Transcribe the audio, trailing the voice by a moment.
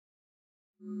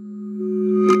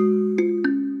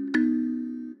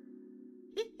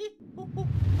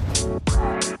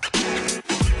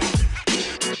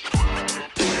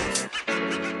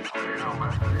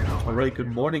right,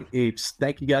 good morning, apes.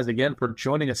 Thank you guys again for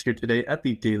joining us here today at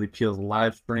the Daily Peel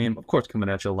live stream. Of course, coming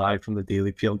at you live from the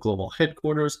Daily Peel Global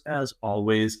headquarters. As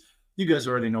always, you guys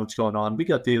already know what's going on. We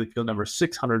got Daily Peel number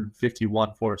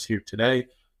 651 for us here today.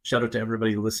 Shout out to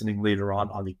everybody listening later on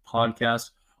the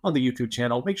podcast, on the YouTube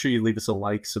channel. Make sure you leave us a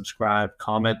like, subscribe,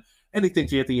 comment, anything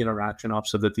to get the interaction up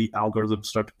so that the algorithms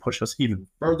start to push us even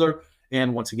further.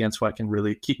 And once again, so I can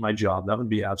really keep my job. That would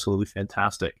be absolutely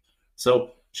fantastic.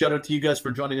 So shout out to you guys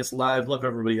for joining us live. Love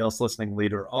everybody else listening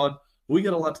later on. We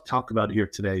got a lot to talk about here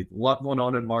today. A lot going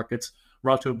on in markets.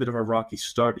 We're off to a bit of a rocky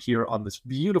start here on this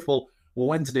beautiful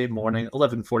Wednesday morning,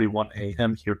 11:41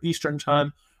 a.m. here Eastern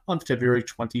Time on February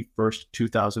 21st,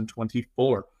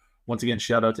 2024. Once again,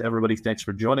 shout out to everybody. Thanks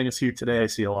for joining us here today. I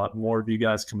see a lot more of you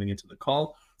guys coming into the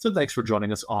call. So thanks for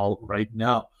joining us all right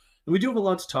now. And we do have a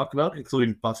lot to talk about,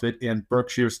 including Buffett and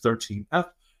Berkshire's 13F.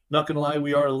 Not going to lie,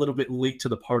 we are a little bit late to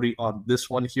the party on this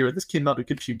one here. This came out a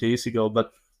good few days ago,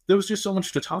 but there was just so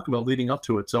much to talk about leading up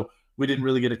to it. So we didn't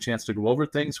really get a chance to go over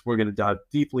things. We're going to dive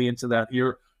deeply into that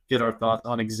here, get our thoughts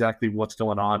on exactly what's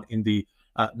going on in the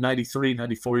 93,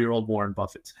 94-year-old Warren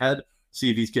Buffett's head, see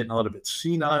if he's getting a little bit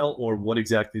senile or what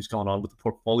exactly is going on with the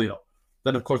portfolio.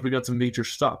 Then, of course, we got some major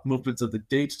stock movements of the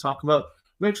day to talk about.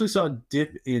 We actually saw a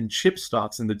dip in chip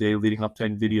stocks in the day leading up to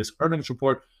NVIDIA's earnings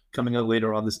report coming out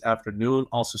later on this afternoon.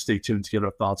 Also stay tuned to get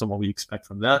our thoughts on what we expect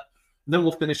from that. And then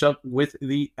we'll finish up with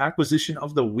the acquisition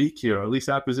of the week here, or at least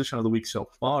acquisition of the week so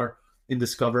far in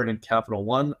Discover and Capital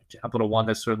One. Capital One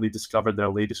has certainly discovered their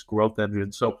latest growth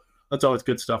engine, so that's always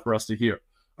good stuff for us to hear.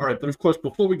 All right, but of course,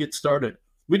 before we get started,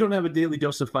 we don't have a daily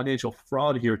dose of financial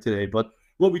fraud here today, but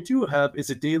what we do have is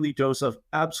a daily dose of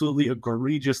absolutely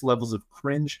egregious levels of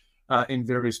cringe in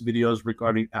various videos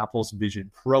regarding Apple's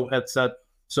Vision Pro headset.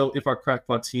 So if our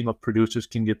crackpot team of producers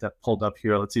can get that pulled up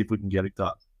here, let's see if we can get it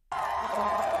done.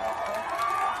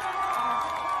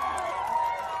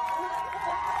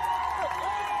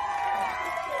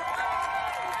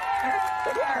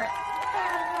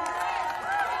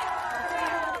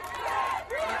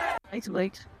 Thanks,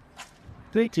 Blake.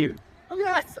 Thank you. Oh,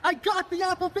 yes, I got the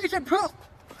Apple Vision Pro.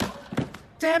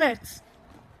 Damn it.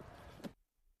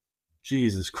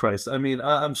 Jesus Christ. I mean,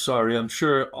 I'm sorry. I'm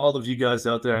sure all of you guys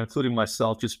out there, including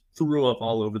myself, just threw up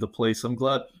all over the place. I'm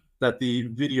glad that the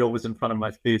video was in front of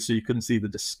my face so you couldn't see the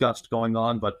disgust going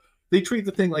on, but they treat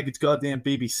the thing like it's goddamn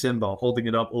baby Simba holding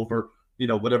it up over,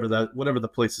 whatever the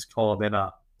place is called. And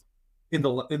in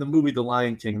the movie The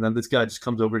Lion King, and then this guy just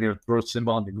comes over here and throws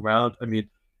Simba on the ground. I mean,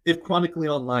 if Chronically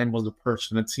Online was a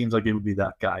person, it seems like it would be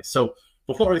that guy. So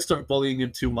before I start bullying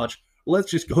him too much,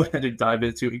 let's just go ahead and dive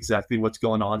into exactly what's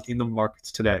going on in the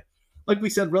markets today. Like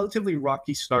we said, relatively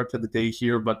rocky start to the day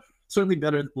here, but certainly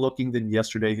better looking than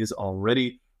yesterday is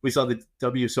already. We saw the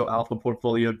WSO Alpha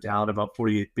portfolio down about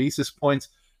 48 basis points,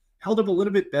 held up a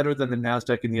little bit better than the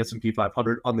NASDAQ and the S&P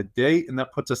 500 on the day, and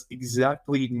that puts us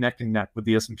exactly neck and neck with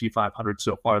the S&P 500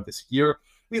 so far this year.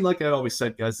 I mean, like I always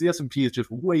said, guys, the S&P is just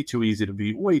way too easy to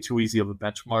beat, way too easy of a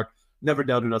benchmark. Never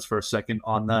doubted us for a second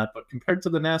on that, but compared to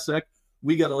the NASDAQ,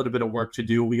 we got a little bit of work to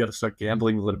do. We got to start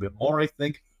gambling a little bit more, I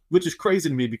think, which is crazy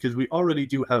to me because we already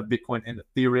do have Bitcoin and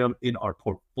Ethereum in our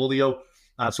portfolio.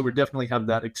 So we definitely have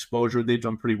that exposure. They've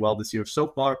done pretty well this year so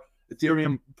far.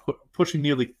 Ethereum pushing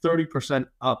nearly 30%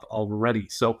 up already.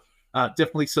 So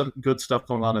definitely some good stuff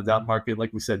going on in that market.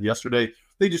 Like we said yesterday,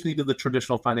 they just needed the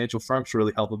traditional financial firms to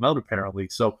really help them out, apparently.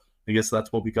 So I guess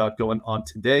that's what we got going on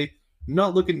today.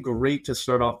 Not looking great to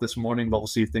start off this morning, but we'll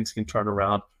see if things can turn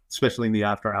around, especially in the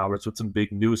after hours with some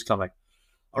big news coming.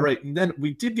 All right, and then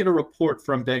we did get a report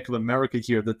from Bank of America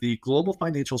here that the Global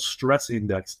Financial Stress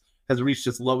Index has reached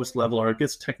its lowest level, or I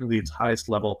guess technically its highest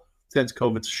level since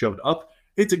COVID showed up.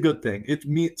 It's a good thing. It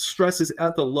means stress is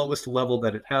at the lowest level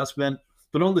that it has been,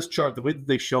 but on this chart, the way that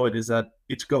they show it is that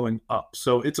it's going up.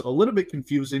 So it's a little bit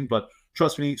confusing, but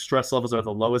trust me, stress levels are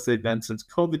the lowest they've been since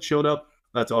COVID showed up.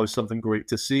 That's always something great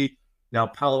to see. Now,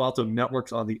 Palo Alto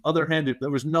Networks, on the other hand, there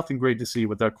was nothing great to see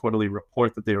with their quarterly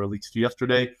report that they released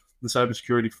yesterday. The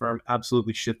cybersecurity firm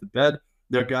absolutely shit the bed.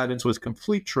 Their guidance was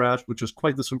complete trash, which was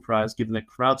quite the surprise, given that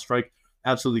CrowdStrike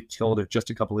absolutely killed it just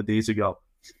a couple of days ago.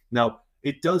 Now,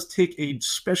 it does take a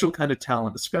special kind of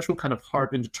talent, a special kind of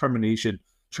heart and determination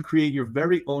to create your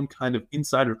very own kind of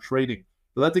insider trading.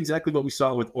 So that's exactly what we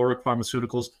saw with Oric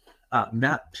Pharmaceuticals.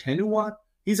 Matt Penuwat,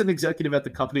 he's an executive at the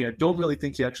company. I don't really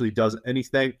think he actually does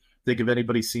anything. I think if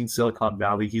anybody's seen Silicon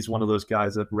Valley, he's one of those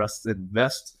guys that rests and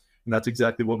invests. And that's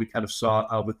exactly what we kind of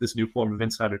saw with this new form of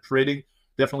insider trading.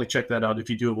 Definitely check that out if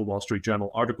you do have a Wall Street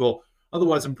Journal article.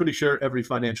 Otherwise, I'm pretty sure every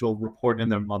financial report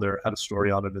and their mother had a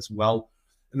story on it as well.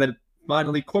 And then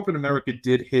finally, corporate America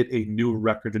did hit a new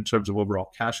record in terms of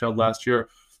overall cash out last year.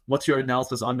 What's your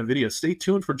analysis on NVIDIA? Stay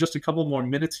tuned for just a couple more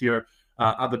minutes here,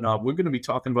 Abhinav. We're going to be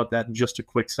talking about that in just a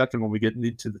quick second when we get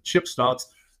into the chip stocks.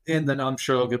 And then I'm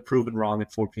sure I'll get proven wrong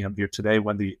at 4 p.m. here today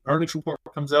when the earnings report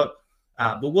comes out.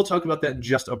 But we'll talk about that in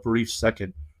just a brief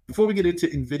second. Before we get into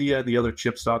NVIDIA and the other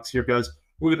chip stocks here, guys,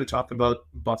 we're going to talk about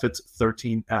Buffett's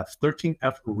 13F.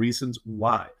 13F reasons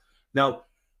why. Now,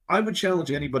 I would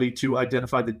challenge anybody to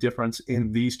identify the difference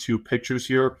in these two pictures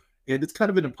here. And it's kind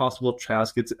of an impossible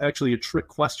task. It's actually a trick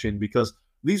question because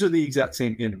these are the exact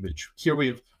same image. Here we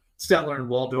have Statler and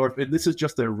Waldorf, and this is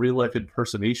just a real-life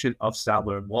impersonation of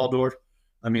Statler and Waldorf.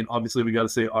 I mean, obviously, we got to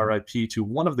say RIP to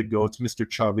one of the GOATs, Mr.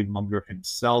 Charlie Munger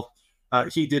himself.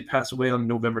 He did pass away on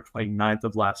November 29th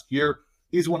of last year.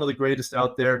 He's one of the greatest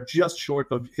out there, just short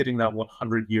of hitting that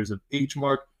 100 years of age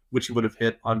mark, which he would have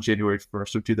hit on January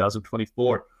 1st of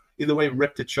 2024. Either way,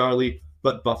 rip to Charlie,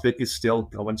 but Buffett is still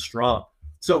going strong.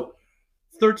 So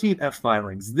 13F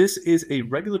filings. This is a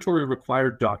regulatory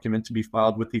required document to be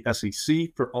filed with the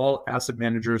SEC for all asset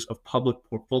managers of public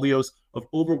portfolios of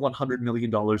over $100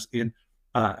 million in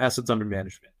assets under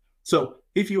management. So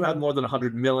if you have more than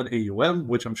 100 million AUM,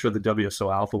 which I'm sure the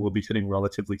WSO Alpha will be hitting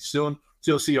relatively soon,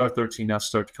 so you'll see our 13F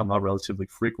start to come out relatively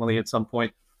frequently at some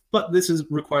point. But this is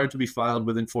required to be filed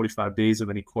within 45 days of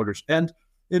any quarter's end.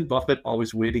 And Buffett,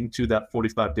 always waiting to that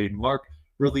 45-day mark,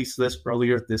 released this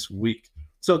earlier this week.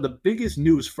 So the biggest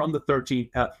news from the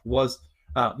 13F was,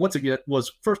 once again,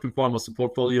 was first and foremost, the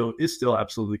portfolio is still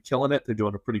absolutely killing it. They're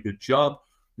doing a pretty good job.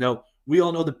 Now, we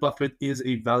all know that Buffett is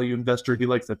a value investor. He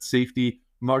likes that safety.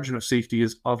 Margin of safety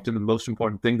is often the most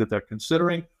important thing that they're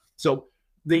considering. So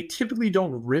they typically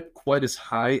don't rip quite as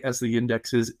high as the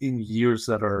indexes in years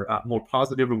that are more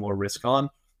positive and more risk on,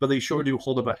 but they sure do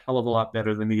hold up a hell of a lot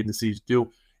better than the indices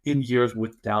do in years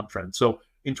with downtrends. So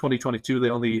in 2022,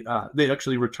 they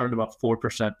actually returned about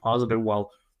 4% positive,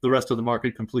 while the rest of the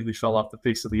market completely fell off the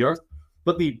face of the earth.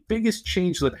 But the biggest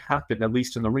change that happened, at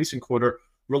least in the recent quarter,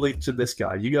 relates to this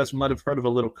guy. You guys might have heard of a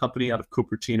little company out of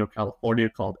Cupertino, California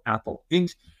called Apple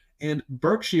Inc. And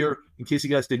Berkshire, in case you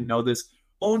guys didn't know this,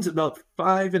 owns about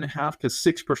 5.5 to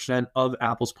 6% of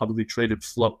Apple's publicly traded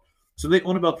float. So they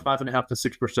own about 5.5 to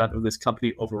 6% of this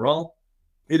company overall.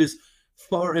 It is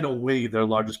far and away their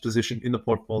largest position in the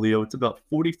portfolio. It's about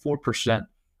 44%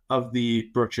 of the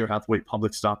Berkshire Hathaway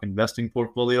public stock investing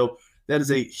portfolio. That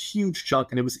is a huge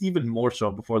chunk, and it was even more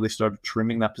so before they started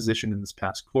trimming that position in this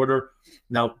past quarter.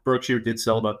 Now, Berkshire did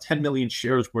sell about 10 million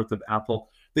shares worth of Apple.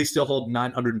 They still hold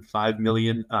 905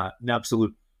 million, an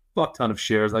absolute fuck ton of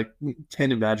shares. I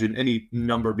can't imagine any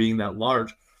number being that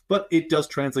large, but it does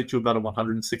translate to about a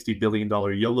 $160 billion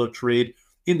YOLO trade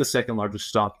in the second largest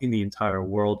stock in the entire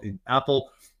world in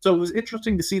Apple. So it was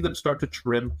interesting to see them start to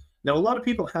trim. Now, a lot of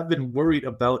people have been worried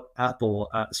about Apple,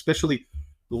 especially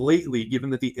lately, given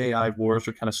that the AI wars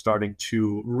are kind of starting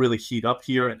to really heat up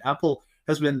here. And Apple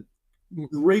has been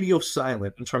radio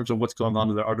silent in terms of what's going on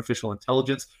with their artificial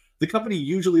intelligence. The company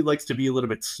usually likes to be a little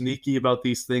bit sneaky about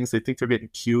these things. They think they're getting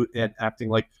cute and acting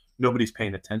like nobody's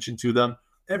paying attention to them.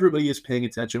 Everybody is paying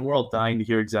attention. We're all dying to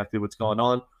hear exactly what's going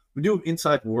on. We do have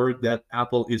inside word that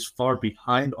Apple is far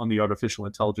behind on the artificial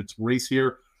intelligence race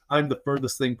here. I'm the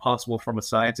furthest thing possible from a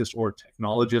scientist or a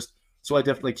technologist, so I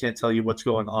definitely can't tell you what's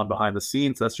going on behind the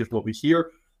scenes. That's just what we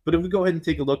hear. But if we go ahead and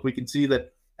take a look, we can see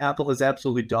that Apple has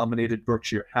absolutely dominated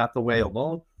Berkshire Hathaway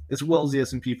alone, as well as the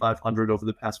S&P 500 over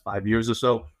the past 5 years or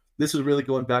so. This is really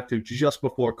going back to just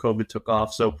before COVID took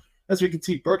off. So as we can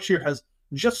see, Berkshire has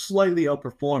just slightly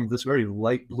outperformed this very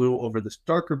light blue over this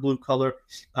darker blue color.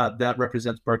 That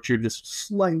represents Berkshire just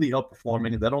slightly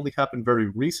outperforming, and that only happened very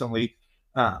recently,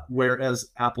 whereas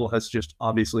Apple has just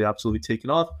obviously absolutely taken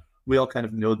off. We all kind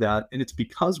of know that, and it's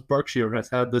because Berkshire has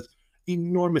had this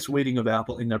enormous weighting of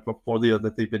Apple in their portfolio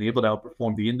that they've been able to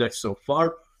outperform the index so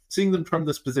far. Seeing them from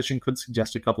this position could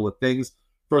suggest a couple of things.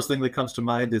 First thing that comes to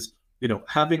mind is,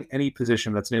 having any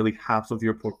position that's nearly half of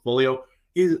your portfolio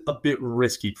is a bit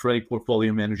risky for any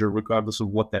portfolio manager, regardless of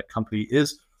what that company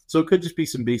is. So it could just be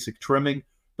some basic trimming.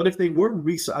 But if they were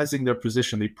resizing their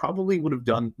position, they probably would have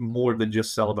done more than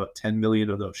just sell about 10 million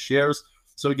of those shares.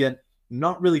 So again,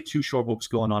 not really too sure what's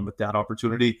going on with that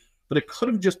opportunity, but it could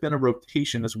have just been a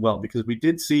rotation as well, because we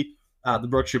did see the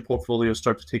Berkshire portfolio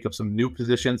start to take up some new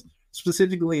positions,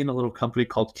 specifically in a little company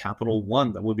called Capital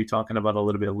One that we'll be talking about a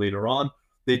little bit later on.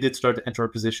 They did start to enter a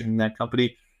position in that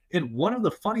company. And one of the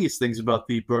funniest things about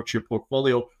the Berkshire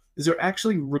portfolio is they're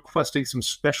actually requesting some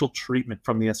special treatment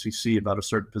from the SEC about a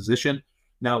certain position.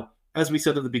 Now, as we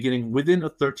said at the beginning, within a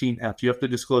 13F, you have to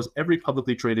disclose every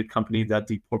publicly traded company that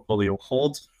the portfolio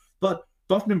holds. But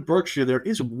Buffett and Berkshire, there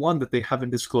is one that they haven't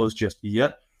disclosed just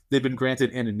yet. They've been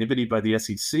granted anonymity by the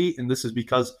SEC, and this is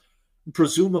because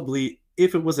presumably,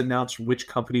 if it was announced which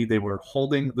company they were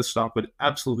holding, the stock would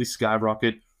absolutely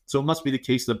skyrocket. So it must be the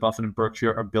case that Buffett and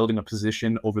Berkshire are building a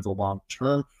position over the long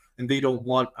term, and they don't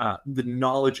want the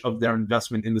knowledge of their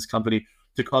investment in this company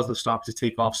to cause the stock to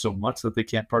take off so much that they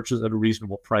can't purchase at a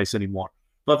reasonable price anymore.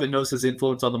 Buffett knows his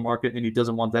influence on the market, and he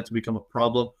doesn't want that to become a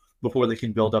problem before they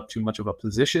can build up too much of a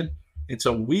position. And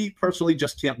so we personally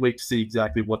just can't wait to see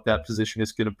exactly what that position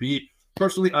is going to be.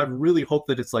 Personally, I really hope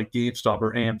that it's like GameStop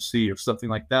or AMC or something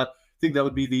like that. I think that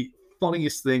would be the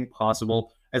funniest thing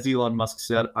possible. As Elon Musk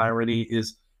said, irony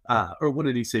is, or what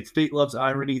did he say? Fate loves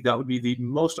irony. That would be the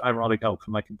most ironic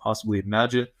outcome I can possibly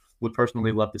imagine. Would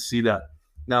personally love to see that.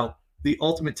 Now, the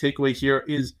ultimate takeaway here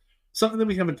is something that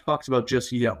we haven't talked about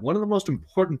just yet. One of the most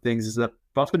important things is that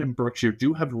Buffett and Berkshire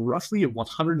do have roughly a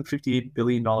 $158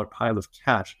 billion pile of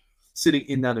cash sitting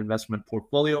in that investment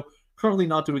portfolio, currently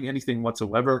not doing anything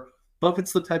whatsoever.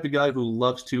 Buffett's the type of guy who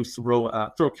loves to throw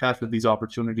cash at these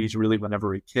opportunities really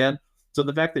whenever he can. So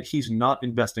the fact that he's not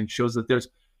investing shows that there's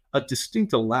a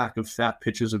distinct lack of fat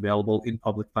pitches available in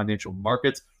public financial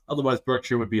markets. Otherwise,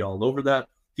 Berkshire would be all over that.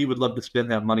 He would love to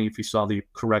spend that money if he saw the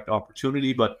correct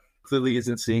opportunity, but clearly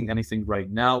isn't seeing anything right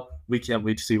now. We can't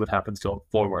wait to see what happens going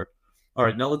forward. All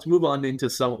right, now let's move on into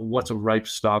some what's ripe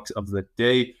stocks of the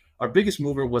day. Our biggest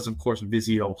mover was, of course,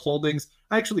 Vizio Holdings.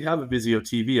 I actually have a Vizio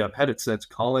TV. I've had it since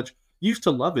college. Used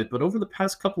to love it, but over the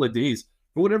past couple of days,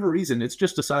 for whatever reason, it's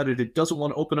just decided it doesn't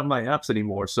want to open up my apps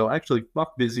anymore. So actually,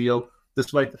 fuck Vizio,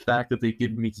 despite the fact that they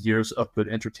give me years of good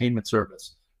entertainment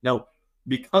service. Now,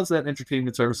 because that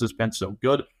entertainment service has been so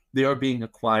good, they are being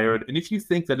acquired. And if you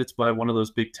think that it's by one of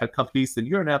those big tech companies, then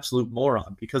you're an absolute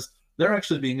moron, because they're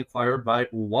actually being acquired by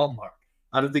Walmart.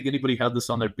 I don't think anybody had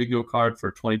this on their bingo card for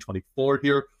 2024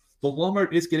 here, but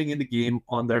Walmart is getting in the game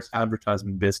on their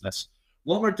advertising business.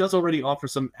 Walmart does already offer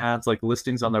some ads like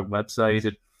listings on their website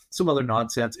and some other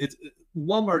nonsense.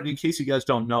 Walmart, in case you guys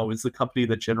don't know, is the company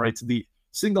that generates the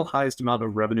single highest amount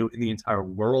of revenue in the entire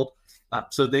world.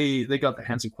 So they got their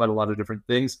hands in quite a lot of different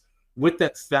things. With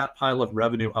that fat pile of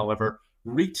revenue, however,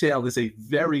 retail is a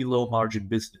very low margin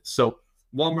business. So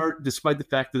Walmart, despite the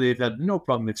fact that they've had no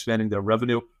problem expanding their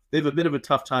revenue, they have a bit of a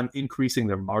tough time increasing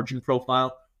their margin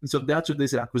profile. And so that's what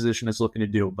this acquisition is looking to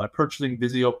do. By purchasing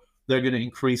Vizio, they're going to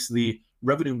increase the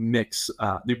revenue mix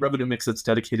that's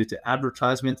dedicated to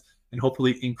advertisements, and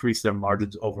hopefully increase their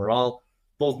margins overall.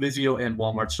 Both Vizio and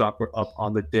Walmart stock were up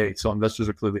on the day, so investors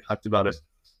are clearly hyped about it.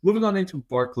 Moving on into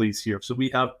Barclays here. So we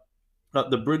have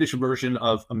the British version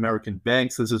of American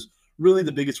banks. This is really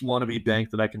the biggest wannabe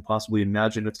bank that I can possibly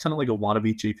imagine. It's kind of like a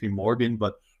wannabe JP Morgan,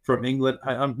 but from England.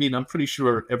 I mean, I'm pretty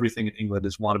sure everything in England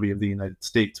is wannabe of the United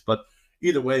States, but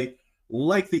either way,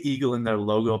 like the eagle in their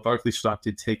logo, Barclays stock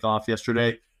did take off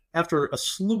yesterday after a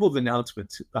slew of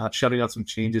announcements shouting out some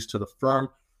changes to the firm.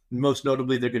 Most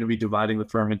notably, they're going to be dividing the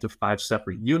firm into 5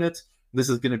 separate units. This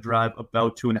is going to drive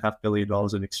about $2.5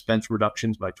 billion in expense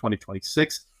reductions by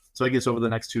 2026. So I guess over the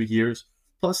next 2 years.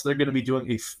 Plus, they're going to be doing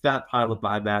a fat pile of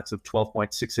buybacks of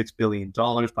 $12.66 billion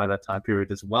by that time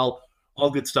period as well. All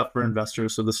good stuff for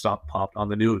investors, so the stock popped on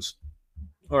the news.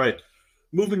 All right,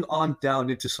 moving on down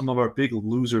into some of our big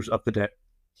losers of the day.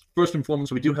 First and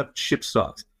foremost, we do have chip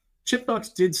stocks. Chip stocks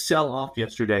did sell off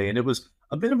yesterday, and it was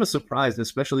a bit of a surprise,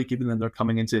 especially given that they're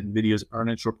coming into NVIDIA's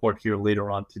earnings report here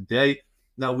later on today.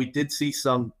 Now, we did see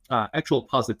some actual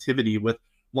positivity with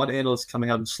one analyst coming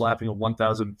out and slapping a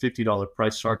 $1,050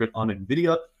 price target on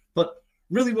NVIDIA. But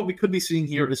really what we could be seeing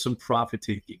here is some profit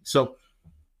taking. So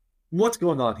what's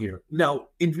going on here? Now,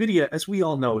 NVIDIA, as we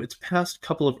all know, its past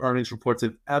couple of earnings reports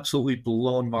have absolutely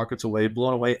blown markets away,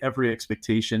 blown away every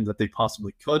expectation that they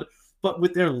possibly could. But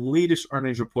with their latest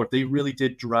earnings report, they really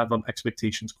did drive up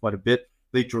expectations quite a bit.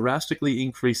 They drastically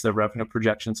increased their revenue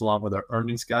projections along with their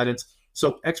earnings guidance.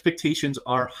 So expectations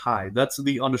are high. That's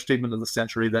the understatement of the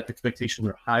century, that expectations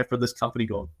are high for this company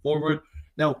going forward.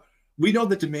 Now, we know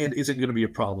that demand isn't going to be a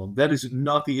problem. That is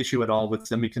not the issue at all with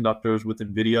semiconductors, with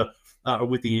NVIDIA, or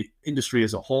with the industry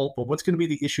as a whole. But what's going to be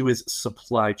the issue is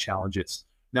supply challenges.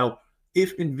 Now,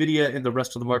 if NVIDIA and the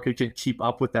rest of the market can keep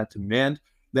up with that demand,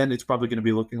 then it's probably going to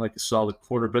be looking like a solid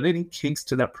quarter. But any kinks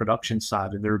to that production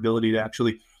side and their ability to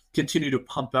actually continue to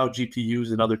pump out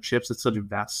GPUs and other chips at such a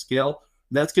vast scale,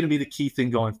 that's going to be the key thing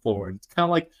going forward. It's kind of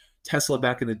like Tesla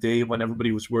back in the day when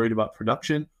everybody was worried about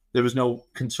production. There was no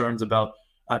concerns about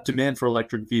demand for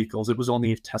electric vehicles. It was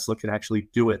only if Tesla could actually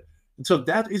do it. And so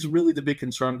that is really the big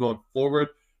concern going forward.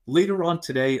 Later on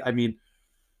today, I mean,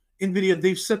 NVIDIA,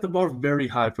 they've set the bar very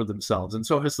high for themselves, and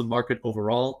so has the market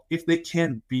overall. If they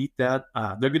can beat that,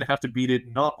 they're going to have to beat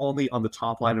it not only on the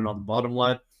top line and on the bottom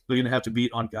line, they're going to have to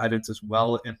beat on guidance as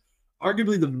well. And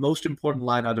arguably the most important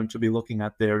line item to be looking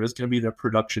at there is going to be their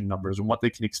production numbers and what they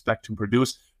can expect to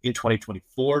produce in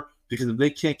 2024. Because if they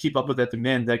can't keep up with that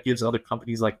demand, that gives other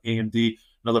companies like AMD and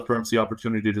other firms the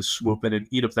opportunity to swoop in and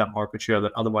eat up that market share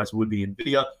that otherwise would be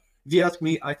NVIDIA. If you ask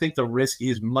me, I think the risk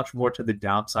is much more to the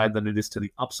downside than it is to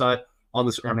the upside on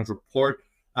this earnings report.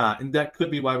 And that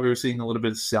could be why we were seeing a little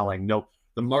bit of selling. No,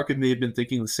 the market may have been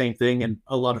thinking the same thing, and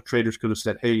a lot of traders could have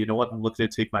said, hey, you know what, I'm looking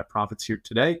to take my profits here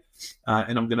today,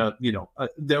 and I'm going to,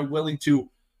 they're willing to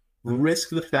risk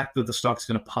the fact that the stock's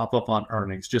going to pop up on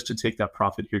earnings just to take that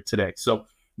profit here today. So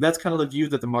that's kind of the view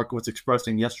that the market was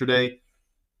expressing yesterday.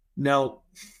 Now,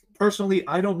 personally,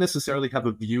 I don't necessarily have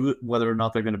a view whether or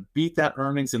not they're going to beat that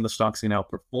earnings and the stock's going to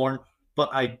outperform, but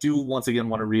I do once again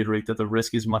want to reiterate that the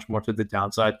risk is much more to the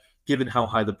downside, given how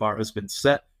high the bar has been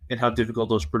set and how difficult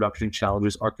those production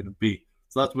challenges are going to be.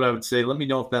 So that's what I would say. Let me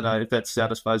know if that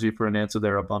satisfies you for an answer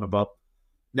there above.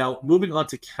 Now, moving on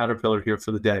to Caterpillar here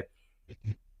for the day.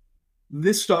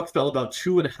 This stock fell about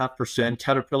 2.5%.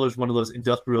 Caterpillar is one of those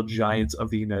industrial giants of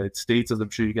the United States, as I'm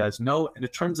sure you guys know. And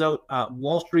it turns out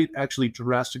Wall Street actually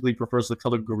drastically prefers the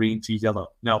color green to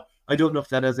yellow. Now, I don't know if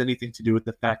that has anything to do with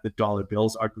the fact that dollar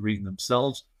bills are green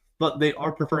themselves, but they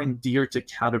are preferring Deere to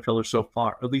Caterpillar so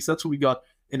far. At least that's what we got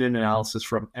in an analysis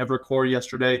from Evercore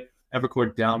yesterday.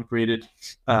 Evercore downgraded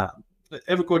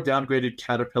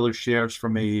Caterpillar shares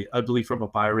from a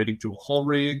buy rating to a hold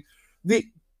rating.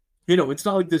 It's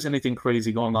not like there's anything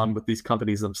crazy going on with these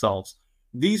companies themselves.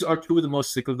 These are two of the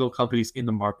most cyclical companies in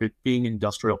the market, being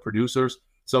industrial producers.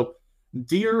 So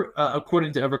Deere,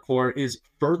 according to Evercore, is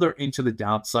further into the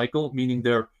down cycle, meaning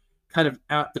they're kind of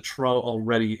at the trough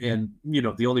already, and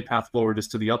the only path forward is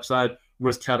to the upside,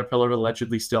 whereas Caterpillar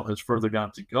allegedly still has further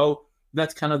down to go.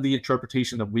 That's kind of the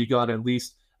interpretation that we got, at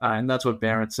least, and that's what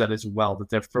Barron said as well, that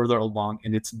they're further along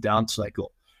in its down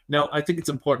cycle. Now, I think it's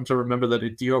important to remember that a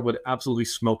Deere would absolutely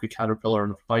smoke a Caterpillar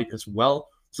in a fight as well,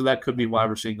 so that could be why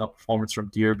we're seeing up performance from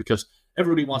Deere, because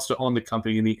everybody wants to own the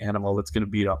company and the animal that's going to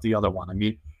beat up the other one. I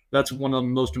mean, that's one of the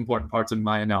most important parts in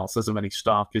my analysis of any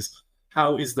stock is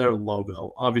how is their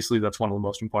logo. Obviously, that's one of the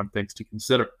most important things to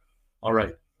consider. All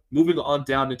right, moving on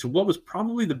down into what was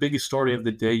probably the biggest story of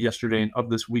the day yesterday and of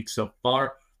this week so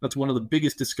far. That's one of the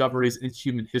biggest discoveries in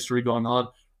human history going on,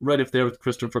 right up there with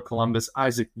Christopher Columbus,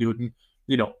 Isaac Newton,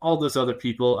 all those other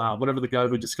people, whatever the guy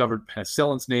who discovered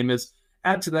penicillin's name is.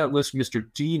 Add to that list Mr.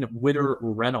 Dean Witter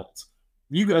Reynolds.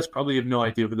 You guys probably have no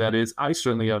idea who that is. I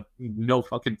certainly have no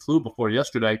fucking clue before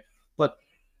yesterday, but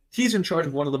he's in charge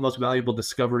of one of the most valuable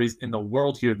discoveries in the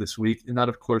world here this week, and that,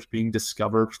 of course, being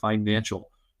Discover Financial.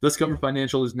 Discover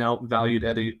Financial is now valued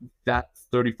at that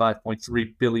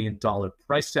 $35.3 billion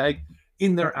price tag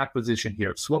in their acquisition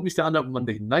here. So what we found out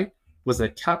Monday night was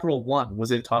that Capital One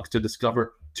was in talks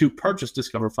to purchase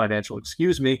Discover Financial,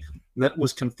 That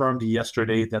was confirmed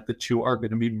yesterday that the two are going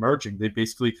to be merging. They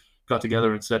basically got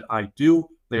together and said, I do.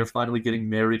 They are finally getting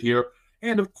married here.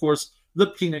 And of course, the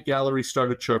peanut gallery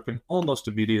started chirping almost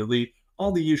immediately.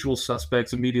 All the usual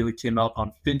suspects immediately came out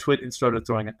on FinTwit and started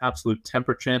throwing an absolute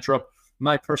temper tantrum.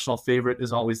 My personal favorite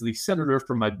is always the senator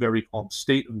from my very home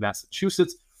state of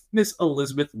Massachusetts, Miss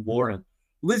Elizabeth Warren.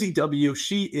 Lizzie W.,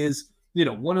 she is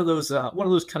one of those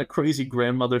kind of crazy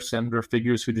grandmother senator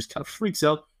figures who just kind of freaks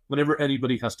out whenever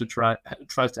anybody tries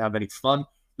to have any fun.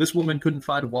 This woman couldn't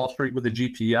find Wall Street with a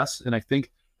GPS, and I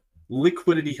think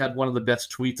Liquidity had one of the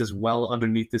best tweets as well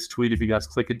underneath this tweet. If you guys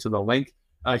click into the link,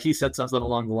 he said something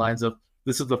along the lines of,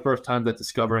 this is the first time that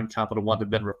Discover and Capital One have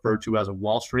been referred to as a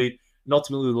Wall Street, and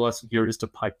ultimately the lesson here is to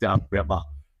pipe down grandma.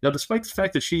 Now, despite the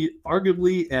fact that she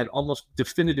arguably and almost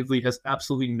definitively has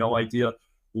absolutely no idea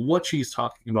what she's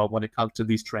talking about when it comes to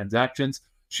these transactions,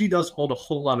 she does hold a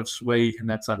whole lot of sway in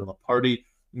that side of the party,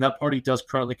 and that party does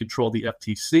currently control the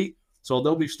FTC. So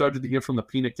although we've started to hear from the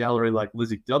peanut gallery like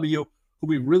Lizzie W., who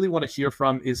we really want to hear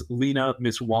from is Lena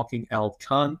Miss Walking L.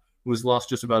 Khan, who has lost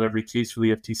just about every case for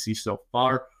the FTC so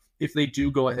far. If they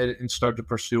do go ahead and start to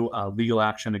pursue legal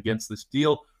action against this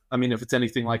deal, I mean, if it's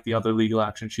anything like the other legal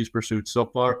action she's pursued so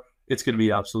far, it's going to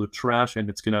be absolute trash and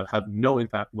it's going to have no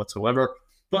impact whatsoever.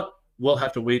 But we'll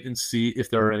have to wait and see if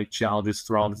there are any challenges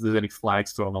thrown, if there's any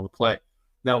flags thrown on the play.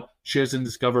 Now, shares in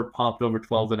Discover popped over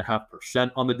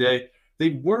 12.5% on the day.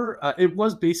 It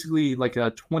was basically like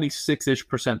a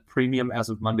 26-ish% premium as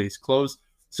of Monday's close.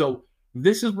 So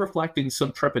this is reflecting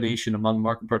some trepidation among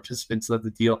market participants that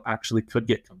the deal actually could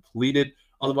get completed.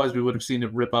 Otherwise, we would have seen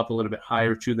it rip up a little bit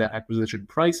higher to that acquisition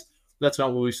price. That's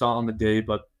not what we saw on the day,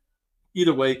 but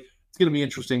either way, it's going to be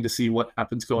interesting to see what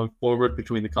happens going forward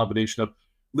between the combination of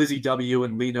Lizzie W.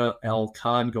 and Lena L.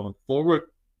 Khan going forward.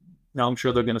 Now, I'm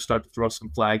sure they're going to start to throw some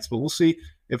flags, but we'll see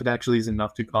if it actually is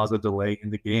enough to cause a delay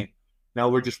in the game. Now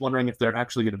we're just wondering if they're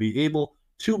actually going to be able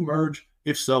to merge.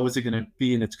 If so, is it going to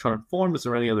be in its current form? Is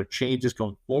there any other changes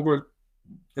going forward?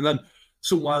 And then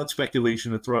some wild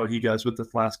speculation to throw at you guys with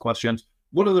this last question.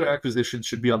 What other acquisitions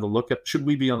should be on the lookout? Should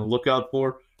we be on the lookout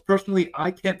for? Personally,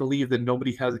 I can't believe that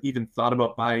nobody has even thought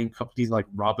about buying companies like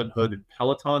Robinhood and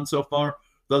Peloton so far.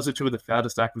 Those are two of the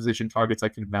fattest acquisition targets I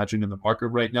can imagine in the market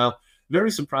right now.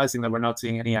 Very surprising that we're not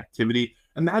seeing any activity.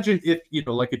 Imagine if,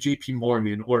 like a JP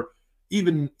Morgan or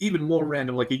even more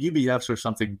random, like a UBS or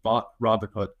something bought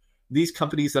Robinhood. These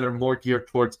companies that are more geared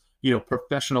towards,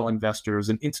 professional investors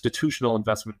and institutional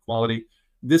investment quality.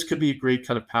 This could be a great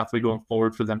kind of pathway going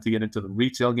forward for them to get into the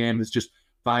retail game, is just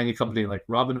buying a company like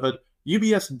Robinhood.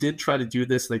 UBS did try to do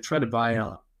this. They tried to buy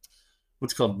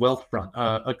what's called Wealthfront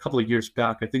a couple of years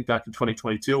back, I think back in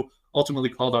 2022, ultimately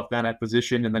called off that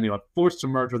acquisition, and then forced to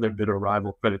merge with their bitter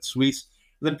rival, Credit Suisse.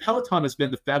 And then Peloton has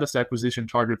been the fattest acquisition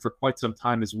target for quite some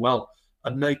time as well. A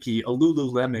Nike, a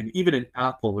Lululemon, even an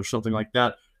Apple or something like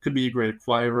that could be a great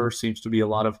acquirer. Seems to be a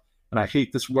lot of, and I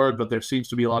hate this word, but there seems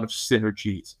to be a lot of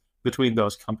synergies between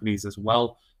those companies as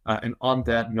well. And on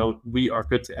that note, we are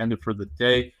good to end it for the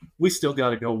day. We still got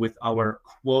to go with our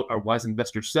quote, our wise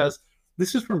investor says.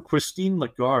 This is from Christine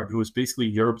Lagarde, who is basically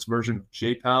Europe's version of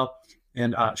J-Pow.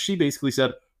 And she basically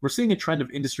said, we're seeing a trend of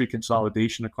industry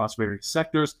consolidation across various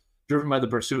sectors, driven by the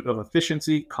pursuit of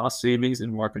efficiency, cost savings,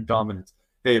 and market dominance.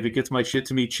 Hey, if it gets my shit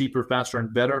to me cheaper, faster,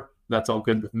 and better, that's all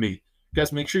good with me.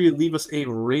 Guys, make sure you leave us a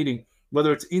rating,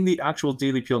 whether it's in the actual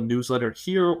Daily Peel newsletter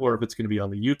here or if it's going to be on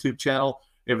the YouTube channel,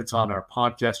 if it's on our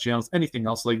podcast channels, anything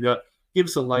else like that. Give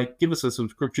us a like, give us a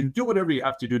subscription, do whatever you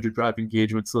have to do to drive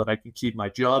engagement so that I can keep my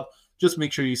job. Just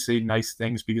make sure you say nice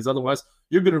things, because otherwise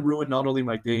you're going to ruin not only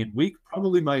my day and week,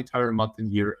 probably my entire month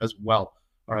and year as well.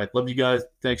 All right, love you guys.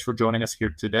 Thanks for joining us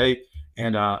here today.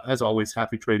 And as always,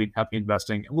 happy trading, happy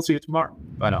investing, and we'll see you tomorrow.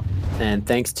 Bye now. And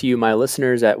thanks to you, my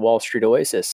listeners at Wall Street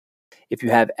Oasis. If you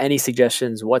have any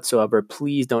suggestions whatsoever,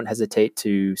 please don't hesitate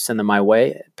to send them my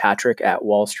way, Patrick at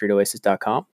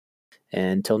wallstreetoasis.com.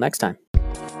 Until next time.